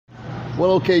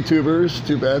Well, okay, tubers,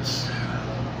 tubettes,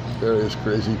 various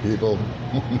crazy people.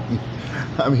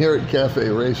 I'm here at Cafe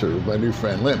Racer with my new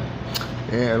friend Lyn.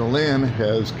 And Lyn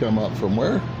has come up from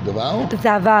where? Davao?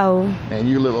 Davao. And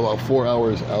you live about 4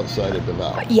 hours outside of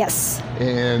Davao. Yes.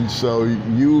 And so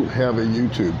you have a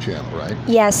YouTube channel, right?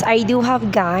 Yes, I do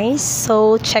have, guys.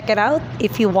 So check it out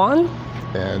if you want.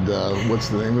 And what's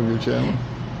the name of your channel?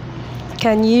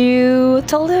 Can you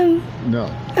tell them? No.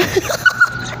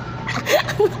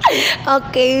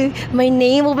 Okay, my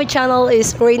name of my channel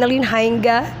is Lyn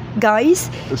Jainga, guys.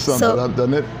 It sums it up,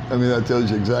 doesn't it? I mean, that tells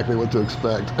you exactly what to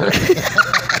expect.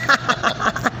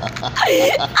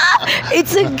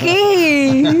 It's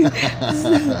okay.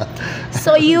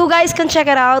 So you guys can check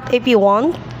it out if you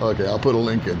want. Okay, I'll put a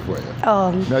link in for you.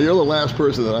 Um, Now, you're the last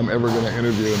person that I'm ever going to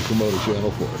interview and promote a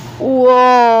channel for.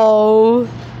 Whoa.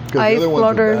 Because the other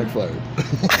ones have backfired.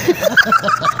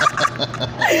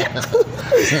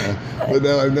 But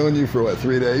now I've known you for, what,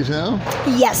 3 days now?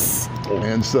 Yes.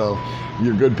 And so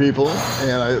you're good people,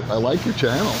 and I like your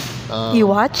channel. You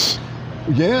watch?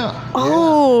 Yeah.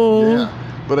 Oh. Yeah.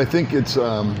 But I think it's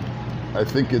not,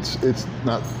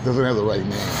 doesn't have the right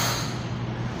name.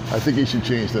 I think you should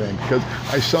change the name, because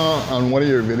I saw on one of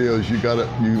your videos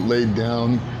you laid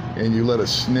down and you let a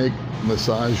snake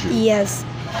massage you. Yes.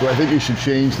 So I think you should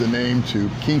change the name to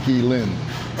Kinky Lyn.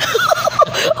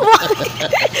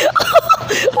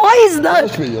 Why is that?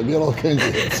 Trust me, you'll get all kinds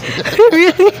of hits.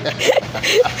 Really?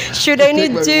 Should I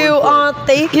need to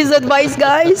take his advice,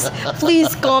 guys?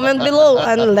 Please comment below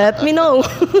and let me know.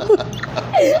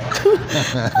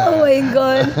 Oh my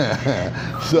God.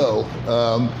 So,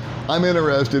 I'm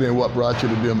interested in what brought you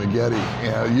to Dumaguete.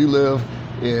 You live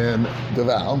in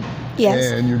Davao.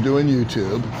 Yes. And you're doing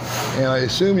YouTube. And I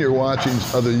assume you're watching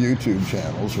other YouTube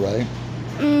channels, right?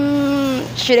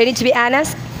 Should I need to be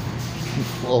honest?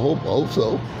 Well, hope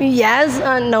so. Yes,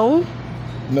 no.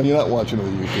 No, you're not watching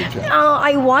other YouTube channels.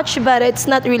 I watch, but it's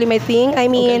not really my thing. I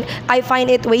mean, Okay. I find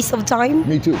it waste of time.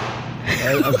 Me too.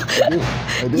 I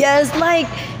do. Yes, like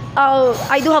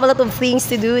I do have a lot of things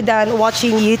to do than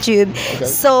watching YouTube. Okay.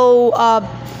 So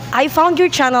I found your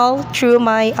channel through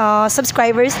my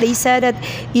subscribers. They said that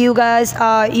you guys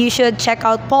you should check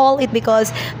out Paul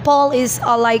because Paul is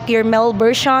like your male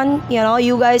version. You know,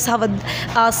 you guys have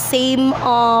a same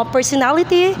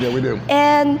personality. Yeah, we do.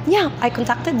 And yeah, I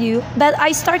contacted you, but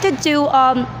I started to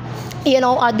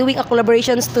doing a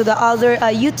collaborations to the other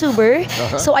YouTuber.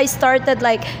 So I started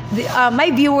like my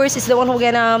viewers is the one who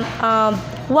gonna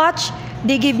watch.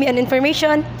 They give me an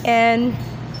information and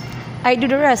I do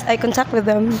the rest. I contact with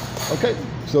them. Okay,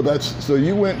 so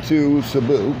you went to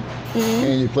Cebu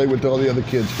and you played with all the other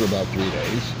kids for about 3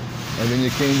 days, and then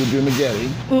you came to Dumaguete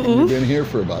and you've been here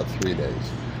for about 3 days.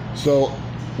 So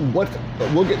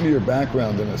we'll get into your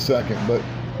background in a second, but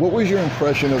what was your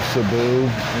impression of Cebu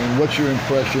and what's your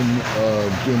impression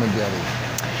of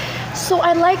Dumaguete? So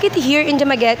I like it here in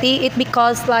Dumaguete. It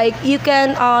because like you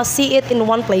can see it in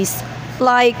one place.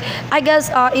 Like I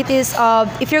guess it is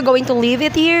if you're going to live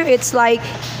it here, it's like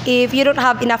if you don't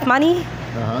have enough money,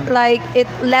 like it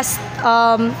less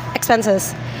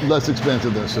expenses. Less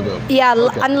expensive than Cebu. Yeah,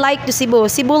 Okay. unlike the Cebu.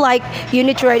 Cebu, like you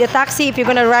need to ride a taxi. If you're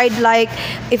gonna ride, like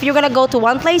if you're gonna go to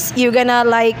one place, you're gonna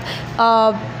like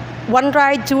one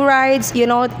ride, two rides. You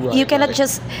know, you cannot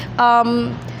just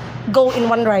go in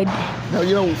one ride. Now,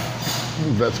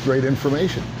 that's great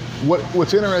information.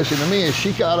 What's interesting to me is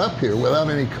she got up here without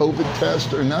any COVID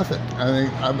test or nothing. I mean,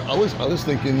 I was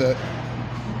thinking that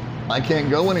I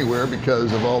can't go anywhere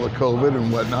because of all the COVID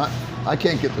and whatnot. I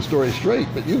can't get the story straight,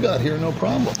 but you got here no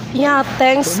problem. Yeah,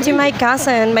 thanks to my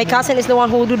cousin. My cousin is the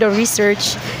one who do the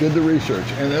research. Did the research,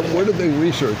 and then where did they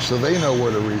research so they know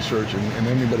where to research and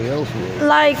anybody else will?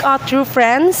 Like through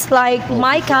friends. Like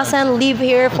my cousin live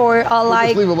here for like.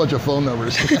 Just leave a bunch of phone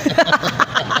numbers.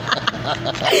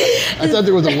 I thought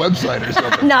there was a website or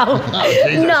something. No,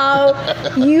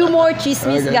 Oh, no, you more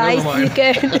chismis, Okay, guys. never mind. You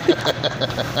can.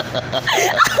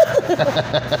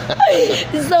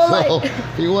 So like,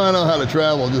 if you want to know how to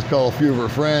travel, just call a few of her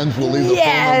friends. We'll leave the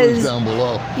phone numbers down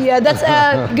below. yeah, that's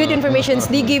good information.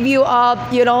 They give you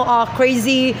a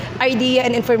crazy idea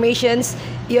and informations.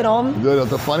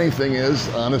 The funny thing is,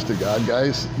 honest to God,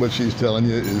 guys, what she's telling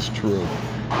you is true.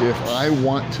 If I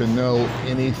want to know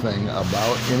anything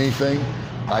about anything,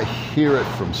 I hear it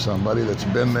from somebody that's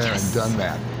been there and done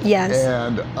that. Yes.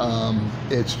 And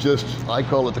it's just, I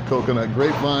call it the coconut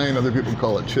grapevine. Other people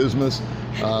call it chismis.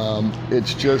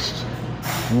 It's just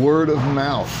word of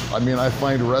mouth. I mean, I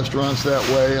find restaurants that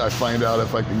way. I find out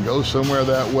if I can go somewhere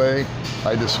that way.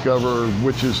 I discover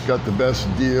which has got the best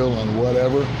deal on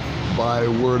whatever. by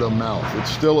word of mouth. It's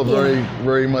still a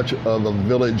very much of a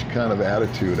village kind of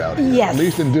attitude out here. Yes. At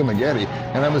least in Dumaguete,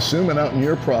 and I'm assuming out in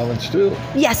your province too.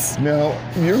 Yes. Now,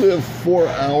 you live 4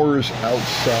 hours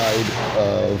outside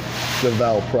of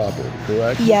Davao proper,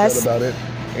 correct? Yes. Is that about it?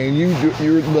 And you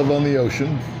live on the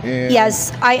ocean. And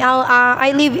Yes,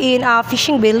 I live in a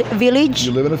fishing village.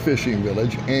 you live in a fishing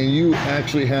village, and you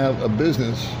actually have a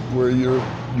business where you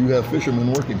have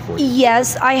fishermen working for you.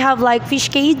 Yes, I have like fish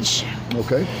cage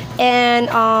Okay. and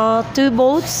 2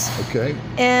 boats. Okay.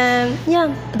 And yeah,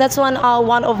 that's one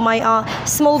of my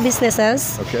small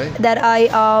businesses Okay. that I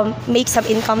make some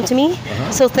income to me.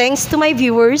 So thanks to my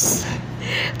viewers,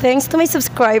 thanks to my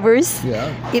subscribers. Yeah.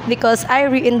 Because I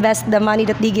reinvest the money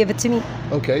that they give it to me.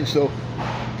 Okay. So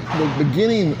the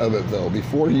beginning of it though,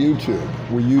 before YouTube,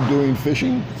 were you doing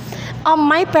fishing?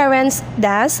 My parents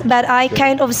does, but I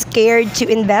kind of scared to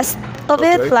invest of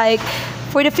Okay. it. Like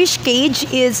for the fish cage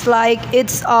is like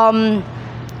it's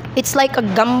like a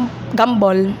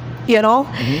gumball, you know,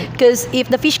 because if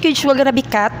the fish cage will gonna be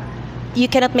cut, you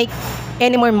cannot make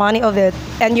any more money of it,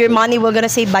 and your money will gonna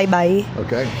say bye bye.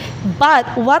 Okay. But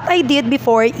what I did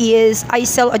before is I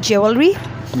sell a jewelry.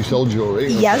 You sell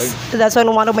jewelry. Okay. Yes, that's one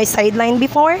of my sideline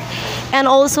before, and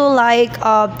also like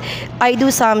I do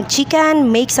some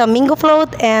chicken, make some mingo float,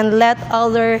 and let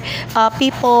other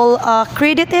people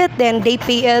credit it. Then they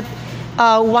pay it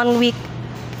 1 week.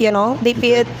 You know, they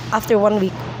pay it after 1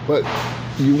 week. But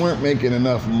you weren't making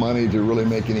enough money to really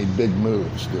make any big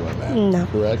moves doing that. No.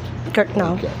 Correct? Correct.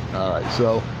 No. Okay. All right.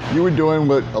 So you were doing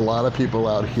what a lot of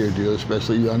people out here do,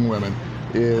 especially young women,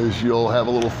 is you'll have a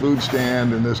little food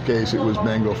stand. In this case, it was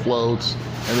mango floats,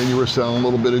 and then you were selling a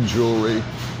little bit of jewelry.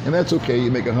 And that's okay. You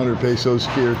make 100 pesos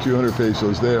here, 200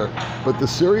 pesos there. But the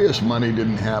serious money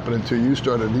didn't happen until you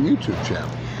started the YouTube channel.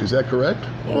 Is that correct?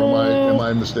 Or am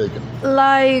I mistaken?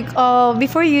 Like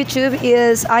before YouTube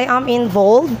is I am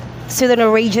involved to the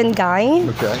Norwegian guy.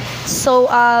 Okay. So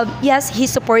yes, he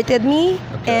supported me,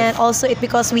 Okay. and also it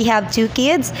because we have 2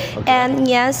 kids, Okay. and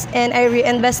yes, and I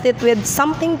reinvested with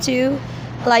something too,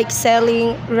 like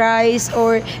selling rice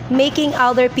or making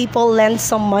other people lend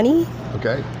some money,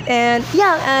 Okay. and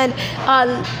yeah, and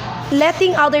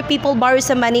letting other people borrow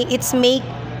some money. It's make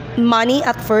money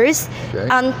at first Okay.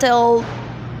 until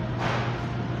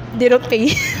they don't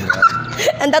pay.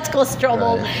 And that's cause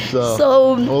trouble. Right. So, So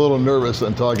I'm a little nervous.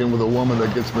 I'm talking with a woman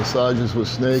that gets massages with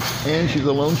snakes, and she's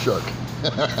a loan shark.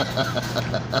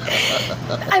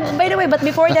 by the way, but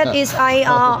before that is I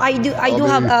do I'll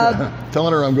have be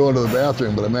telling her I'm going to the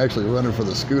bathroom, but I'm actually running for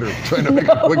the scooter, trying to make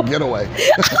a quick getaway.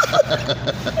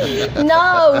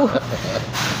 no.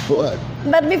 What?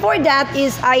 But before that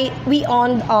is we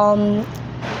owned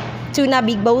tuna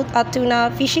big boat, tuna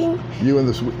fishing. You and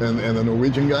the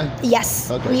Norwegian guy?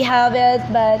 Yes, Okay. we have it,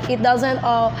 but it doesn't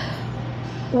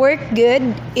work good.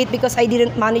 It because I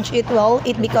didn't manage it well.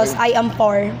 It because I am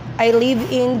poor. I live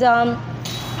in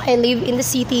the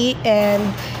city, and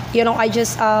you know I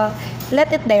just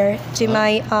let it there to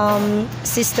my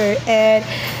sister, and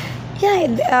yeah,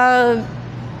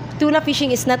 tuna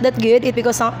fishing is not that good. It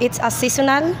because it's a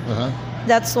seasonal.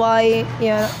 That's why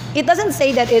it doesn't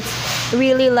say that it's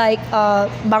really like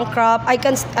bankrupt.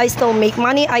 I still make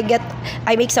money. I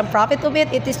make some profit of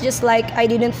it. It is just like I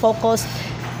didn't focus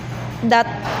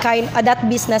that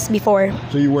business before.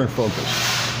 So you weren't focused.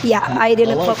 Yeah, I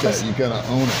didn't I like focus. that. You kind of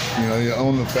own it. You know, you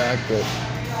own the fact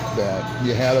that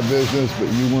you had a business, but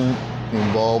you weren't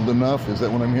involved enough. Is that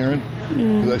what I'm hearing?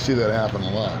 Because I see that happen a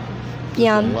lot.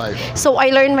 Yeah. In life. So I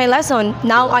learned my lesson.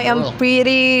 Now I am well.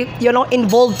 pretty,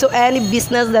 involved to any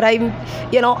business that I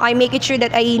make it sure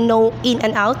that I know in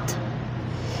and out.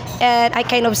 And I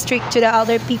kind of strict to the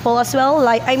other people as well.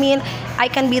 Like, I mean, I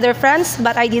can be their friends,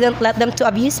 but I didn't let them to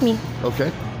abuse me. Okay,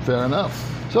 fair enough.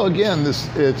 So again,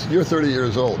 you're 30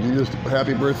 years old.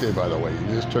 Happy birthday, by the way. You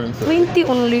just turned 30. 20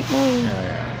 only.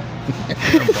 Yeah.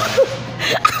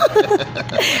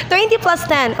 20 plus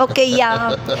 10. Okay,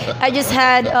 yeah. I just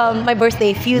had my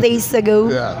birthday a few days ago.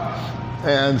 Yeah.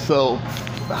 And so,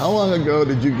 how long ago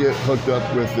did you get hooked up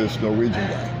with this Norwegian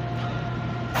guy?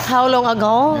 How long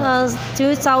ago?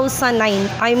 2009.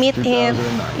 I met him.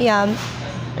 2009. Yeah.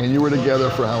 And you were together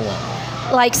for how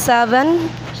long? Like 7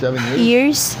 7 years?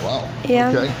 years. Wow. Yeah.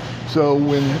 Okay. So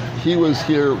when he was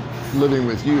here living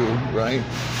with you, right?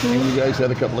 And you guys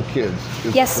had a couple of kids.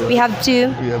 Is Yes, that we correct? have 2.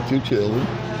 You have 2 children,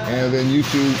 and then you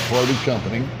 2 parted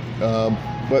company.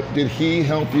 But did he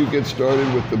help you get started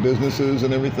with the businesses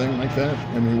and everything like that?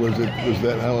 I mean, was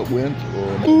that how it went?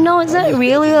 Or No, it's not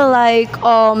really like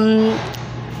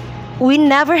we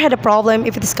never had a problem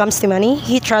if it comes to money.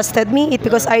 He trusted me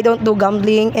because I don't do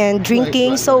gambling and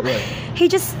drinking. right, so right. he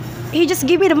just he just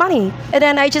gave me the money, and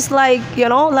then I just like,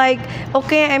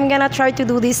 okay, I'm gonna try to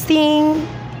do this thing,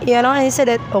 and he said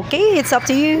that, okay, it's up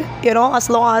to you, as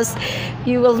long as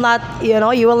you will not,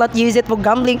 you will not use it for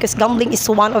gambling, because gambling is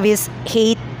one of his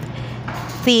hate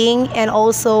thing, and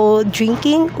also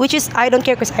drinking, which is, I don't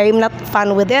care because I'm not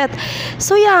fun with it.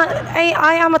 So yeah,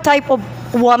 I am a type of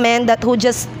woman that who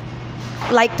just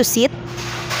like to sit.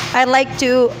 I like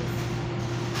to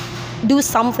do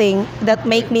something that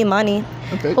make me money.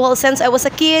 Okay. Well, since I was a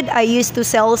kid, I used to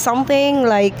sell something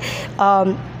like,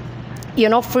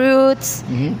 fruits.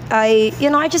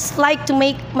 I just like to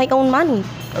make my own money.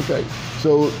 Okay.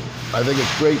 So I think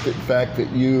it's great the fact that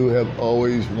you have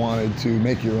always wanted to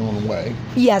make your own way.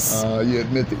 Yes. You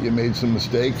admit that you made some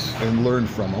mistakes and learned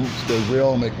from them, because we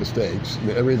all make mistakes.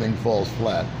 Everything falls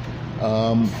flat.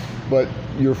 But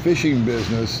your fishing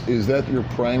business, is that your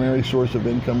primary source of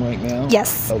income right now?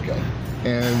 Yes. Okay.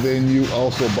 And then you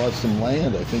also bought some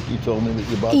land. I think you told me that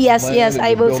you bought Yes, some land. yes, and I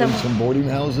you're bought building some. some boarding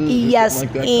houses or Yes,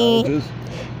 something like that, cottages?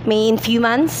 in few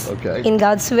months. Okay. In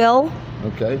God's will.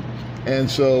 Okay.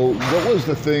 And so what was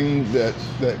the thing that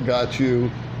got you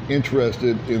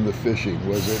interested in the fishing?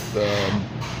 Was it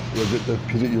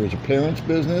because it was a parent's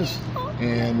business?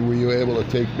 And were you able to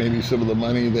take maybe some of the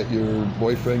money that your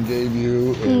boyfriend gave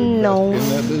you and No.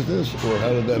 invest in that business? Or how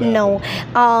did that happen? No.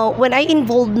 When I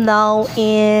involved now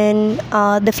in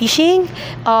the fishing,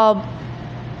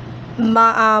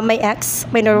 my ex,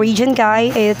 my Norwegian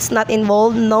guy, it's not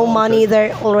involved. No money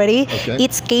there already. Okay.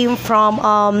 It came from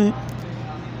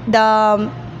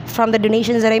the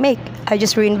donations that I make. I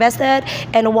just reinvested,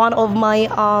 and one of my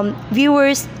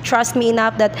viewers trust me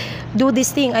enough that do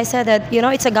this thing. I said that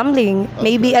it's a gambling.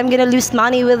 Maybe I'm gonna lose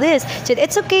money with this. Said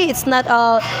it's okay. It's not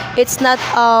a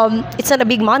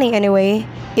big money anyway.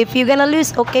 If you're gonna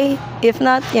lose, okay. If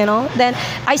not, then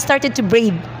I started to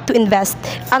brave to invest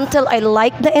until I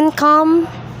like the income.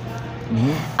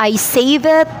 I save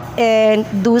it and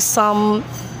do some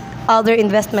other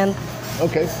investment.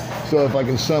 Okay. So if I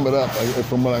can sum it up,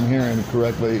 from what I'm hearing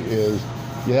correctly, is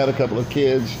you had a couple of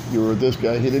kids, you were with this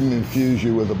guy, he didn't infuse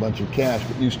you with a bunch of cash,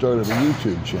 but you started a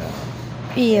YouTube channel.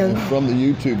 Yeah. And from the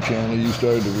YouTube channel, you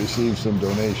started to receive some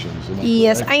donations. Am I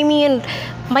Yes, correct? I mean,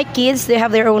 my kids, they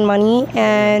have their own money,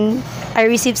 and I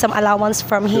received some allowance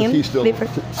from him. He still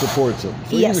supports them.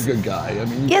 So Yes. he's a good guy. I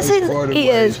mean, Yes, he's parted he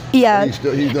ways, is. Yeah.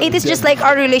 but he's done It is just good. like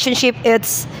our relationship,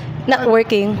 it's not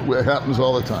working. It happens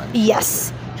all the time.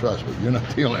 Yes. Trust me, you're not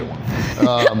the only one.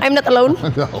 I'm not alone.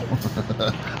 No.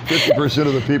 50%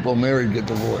 of the people married get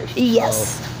divorced.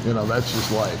 Yes. So, that's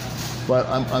just life. But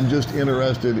I'm just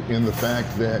interested in the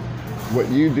fact that what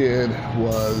you did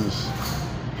was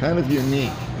kind of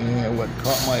unique. And what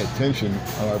caught my attention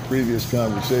on our previous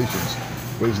conversations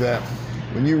was that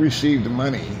when you received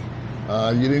money,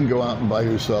 you didn't go out and buy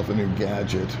yourself a new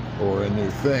gadget or a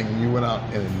new thing. You went out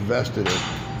and invested it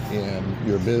in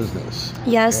your business.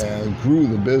 Yes. And grew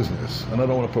the business. And I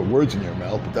don't want to put words in your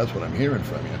mouth, but that's what I'm hearing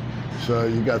from you. So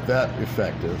you got that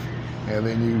effective. And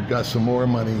then you got some more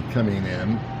money coming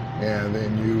in. And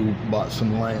then you bought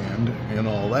some land and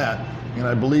all that. And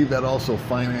I believe that also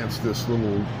financed this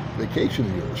little vacation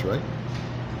of yours, right?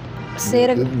 Say it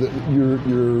again. Your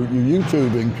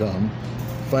YouTube income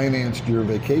financed your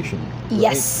vacation. Right?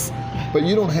 Yes. But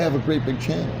you don't have a great big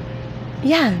channel,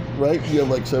 Yeah. right? You have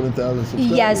like 7,000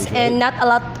 subscribers. Yes, right? and not a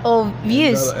lot of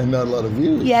views. And not a lot of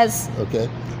views. Yes. Okay.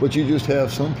 But you just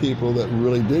have some people that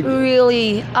really dig you.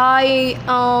 Really, I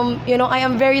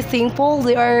am very thankful.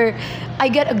 I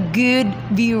get a good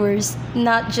viewers,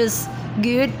 not just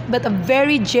good, but a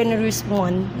very generous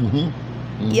one.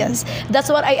 Yes, that's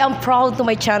what I am proud to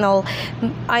my channel.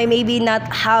 I maybe not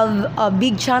have a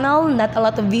big channel, not a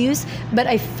lot of views, but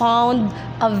I found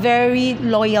a very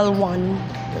loyal one.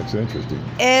 That's interesting.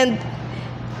 And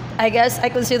I guess I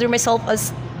consider myself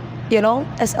as,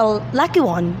 as a lucky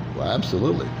one. Well,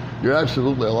 absolutely. You're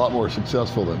absolutely a lot more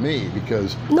successful than me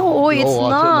because... No, it's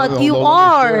not. You let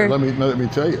are. Let me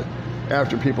tell you.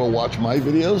 After people watch my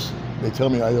videos, they tell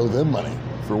me I owe them money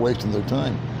for wasting their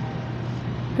time.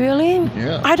 Really?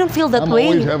 Yeah. I don't feel that I'm way.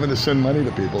 always having to send money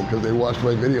to people because they watched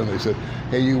my video and they said,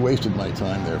 hey, you wasted my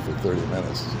time there for 30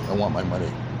 minutes. I want my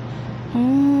money.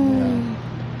 Yeah.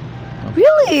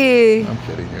 Really? I'm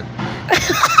kidding you.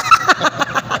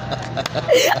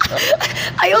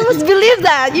 I almost believe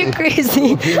that. You're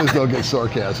crazy. Filipinos don't get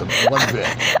sarcasm one bit.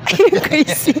 You're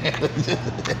crazy.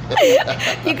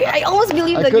 I almost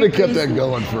believe I that. could You're have kept crazy. that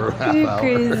going for a half You're hour.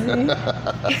 crazy.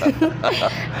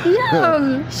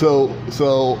 Yeah. So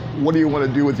what do you want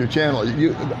to do with your channel?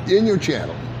 In your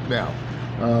channel now,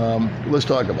 Let's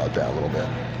talk about that a little bit.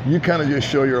 You kind of just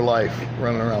show your life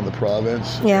running around the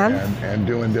province and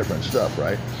doing different stuff,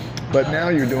 right? But now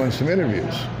you're doing some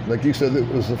interviews. Like you said, it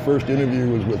was the first interview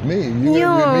was with me. You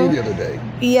interviewed me the other day.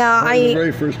 Yeah, That was the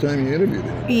very first time you interviewed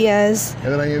me. Yes.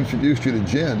 And then I introduced you to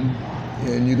Jen,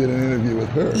 and you did an interview with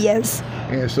her. Yes.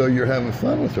 And so you're having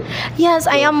fun with her. Yes,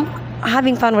 I am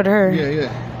having fun with her. Yeah,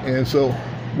 yeah. And so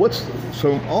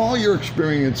all your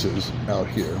experiences out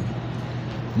here,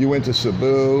 you went to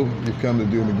Cebu, you've come to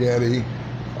Dumaguete.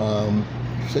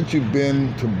 Since you've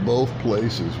been to both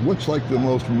places, what's like the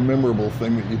most memorable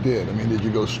thing that you did? I mean, did you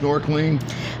go snorkeling?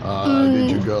 Did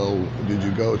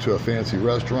you go to a fancy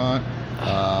restaurant?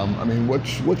 I mean,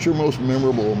 what's your most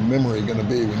memorable memory going to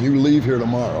be when you leave here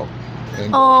tomorrow?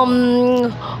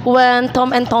 When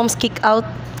Tom and Tom's kick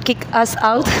us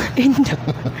out in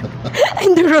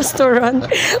the restaurant.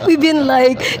 We've been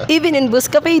like, even in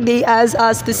Buscafe, they asked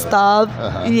us to stop.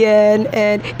 Yeah,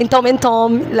 and in Tom and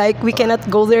Tom, like, we cannot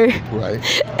go there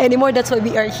anymore. That's why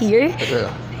we are here.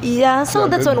 Yeah. Yeah, so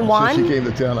that's one. Since you came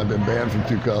to town, I've been banned from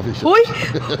 2 coffee shops.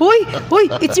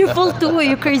 It's your fault too. Are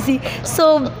you crazy?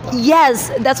 So yes,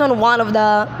 that's one of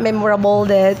the memorable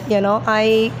that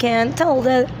I can tell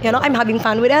that I'm having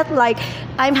fun with it. Like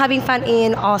I'm having fun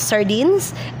in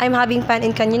sardines. I'm having fun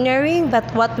in canyoneering.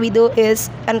 But what we do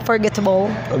is unforgettable.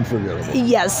 Unforgettable.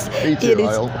 Yes, Me too. it is.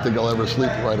 I don't think I'll ever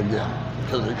sleep right again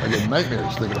because I get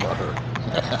nightmares thinking about her.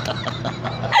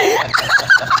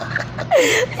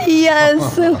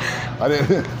 Yes.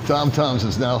 Tom's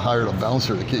has now hired a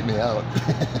bouncer to keep me out.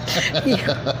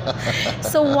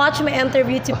 So watch my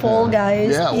interview to Paul,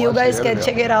 guys. Yeah, you guys can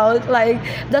check it out. Like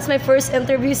that's my first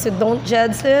interview, so don't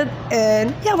judge it.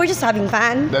 And yeah, we're just having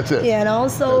fun. That's it.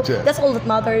 So that's all that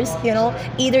matters.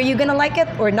 Either you're gonna like it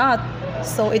or not.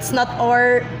 So it's not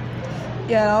our,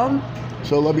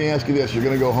 So let me ask you this: you're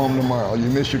going to go home tomorrow. You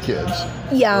miss your kids.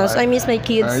 Yes, right? I miss my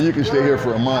kids. You can stay here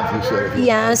for a month. You said.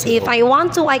 Yes, if I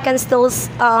want to, I can still,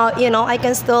 I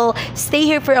can still stay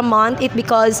here for a month. It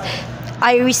because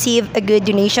I receive a good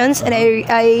donations and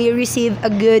I receive a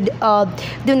good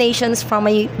donations from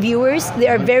my viewers. They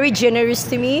are very generous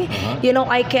to me.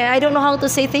 I don't know how to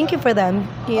say thank you for them.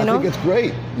 I think it's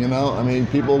great. I mean,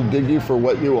 people dig you for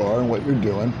what you are and what you're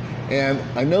doing. And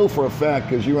I know for a fact,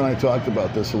 because you and I talked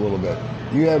about this a little bit,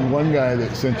 you had one guy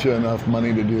that sent you enough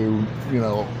money to do,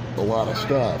 a lot of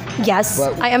stuff. Yes,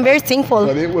 I am very thankful.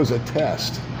 But it was a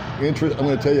test. I'm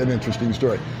going to tell you an interesting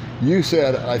story. You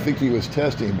said, I think he was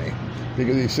testing me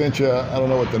because he sent you, I don't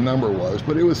know what the number was,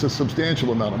 but it was a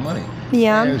substantial amount of money.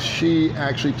 Yeah. And she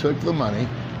actually took the money.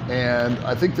 And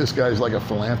I think this guy's like a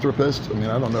philanthropist. I mean,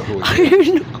 I don't know who he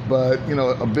is, but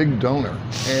a big donor.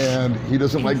 And he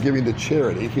doesn't like giving to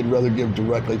charity. He'd rather give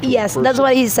directly to Yes, the person. that's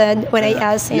what he said when I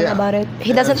asked him about it.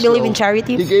 He doesn't believe in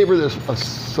charity. He gave her a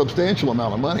substantial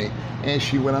amount of money, and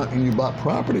she went out and you bought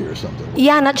property or something.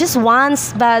 Yeah, not just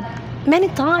once, but many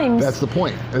times. That's the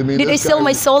point. I mean, did I sell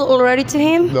my soul already to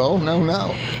him? No.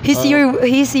 He's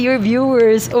your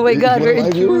viewers. Oh my God, we're in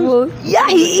trouble. Yeah,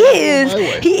 he is.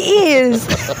 He is.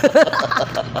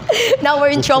 Now we're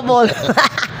in trouble.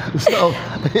 So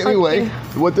anyway,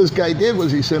 what this guy did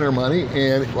was he sent her money,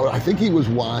 and I think he was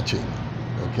watching.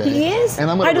 Okay. He is?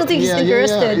 And I don't think he's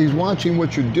interested. Yeah. He's watching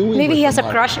what you're doing. Maybe he has a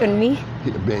crush on me.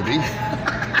 Maybe.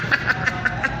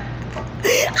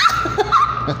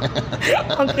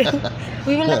 Okay.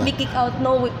 We will not be kicked out.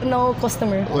 No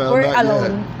customer. Well, we're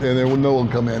alone. And then no one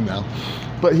come in now.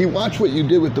 But he watched what you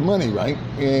did with the money, right?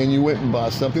 And you went and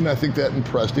bought something. I think that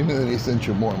impressed him, and then he sent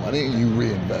you more money, and you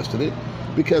reinvested it.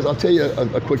 Because I'll tell you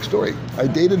a quick story. I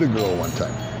dated a girl one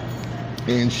time,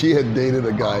 and she had dated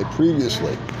a guy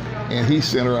previously, and he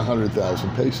sent her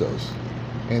 100,000 pesos,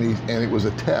 and it was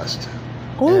a test.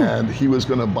 Ooh. And he was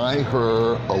going to buy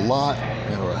her a lot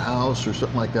or a house or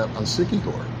something like that on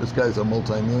Sikihor. This guy's a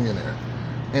multimillionaire.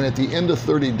 And at the end of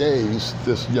 30 days,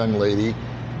 this young lady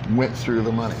went through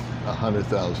the money,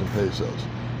 100,000 pesos.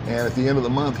 And at the end of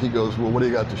the month, he goes, well, what do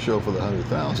you got to show for the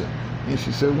 100,000? And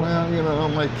she said, well,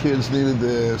 my kids needed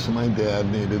this and my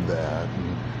dad needed that.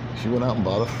 And she went out and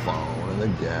bought a phone and a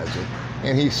gadget.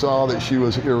 And he saw that she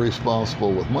was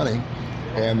irresponsible with money.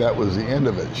 And that was the end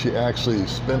of it. She actually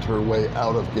spent her way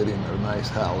out of getting a nice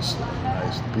house, and a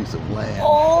nice piece of land.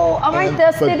 Oh, am I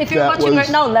tested? If you're watching right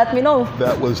now, let me know.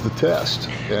 That was the test.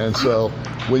 And so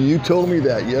when you told me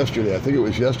that yesterday, I think it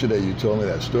was yesterday you told me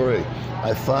that story,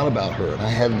 I thought about her. And I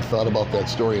hadn't thought about that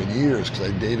story in years because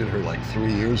I dated her like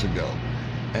 3 years ago.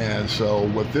 And so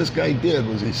what this guy did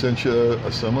was he sent you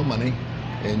a sum of money,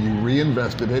 and you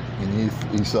reinvested it, and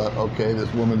he thought, okay, this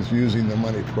woman's using the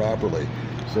money properly.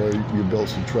 So you built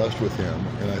some trust with him,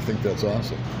 and I think that's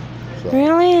awesome. So,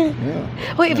 Really?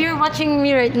 yeah. Wait, if you're watching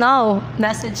me right now,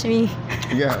 message me.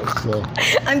 Yeah. So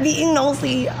I'm being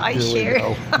nosy. I here we share.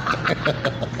 go.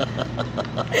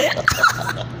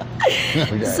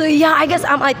 Okay. So yeah, I guess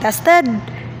I tested.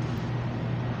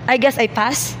 I guess I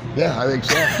passed. Yeah, I think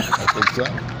so.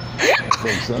 I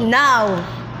think so. Now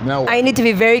Now, I need to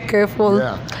be very careful.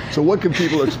 yeah. So what can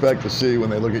people expect to see when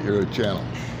they look at your channel?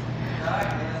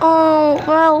 Oh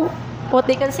well, what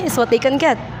they can see is what they can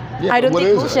get. Yeah, I don't what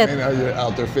take is bullshit. it? I mean, are you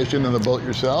out there fishing in the boat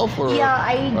yourself? Or Yeah,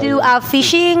 I are do you-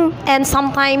 fishing, and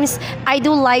sometimes I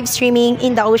do live streaming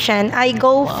in the ocean. I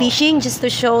go fishing just to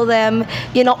show them,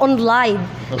 on live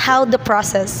how the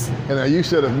process. And now you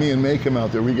said if me and May come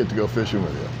out there, we get to go fishing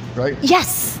with you, right?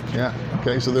 Yes, Yeah.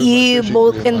 Okay. So there's you fishing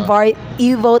both for you.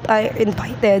 You both are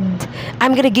invited.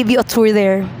 I'm gonna give you a tour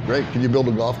there. Great. Can you build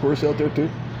a golf course out there too?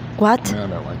 What? No,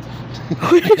 no, like.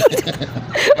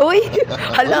 Uy,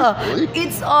 hala. Uy.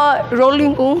 It's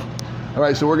rolling. All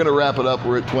right, so we're going to wrap it up.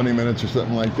 We're at 20 minutes or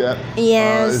something like that.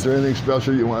 Yes. Is there anything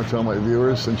special you want to tell my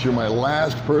viewers? Since you're my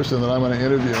last person that I'm going to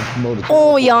interview and promote a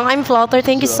Oh channel yeah, I'm flattered.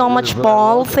 Thank you So so you're much, very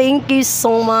Paul. welcome. Thank you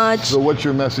so much. So what's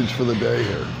your message for the day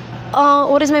here?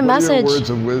 What is my What are message? your words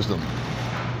of wisdom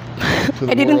to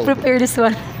the I didn't world? prepare this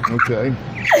one. Okay.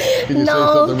 Can you say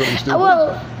No. something really stupid?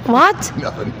 Well, what?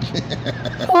 Nothing.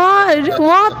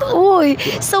 What? Uy.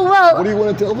 So What do you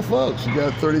want to tell the folks? You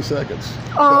got 30 seconds.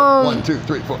 Go. 1, 2,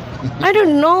 3, 4. I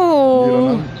don't know. You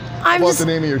don't know? I'm What's just.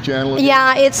 the name of your channel? again?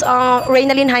 Yeah, it's Lyn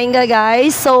Jainga,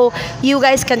 guys. So you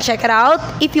guys can check it out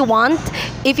if you want.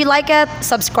 If you like it,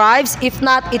 subscribe. If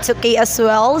not, it's okay as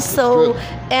well. So, Good.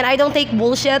 and I don't take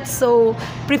bullshit. So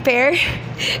prepare.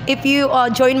 If you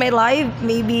join my live,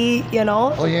 maybe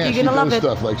Oh yeah, you're she gonna love does it.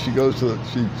 stuff like she goes to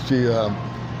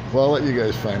well, I'll let you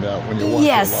guys find out when you watch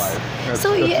Yes. it live. That's,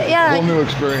 So, that's yeah. a whole new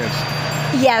experience.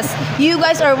 Yes, you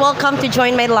guys are welcome to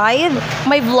join my live,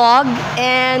 my vlog,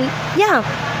 and yeah.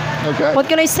 Okay. What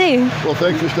can I say? Well,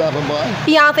 thanks for stopping by.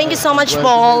 Yeah, thank you so much, Glad you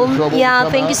Paul. made the trouble to Yeah,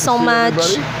 come thank out you to so see much.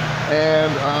 everybody.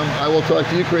 And I will talk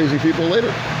to you crazy people later.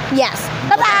 Yes.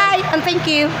 Bye bye, and thank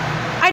you.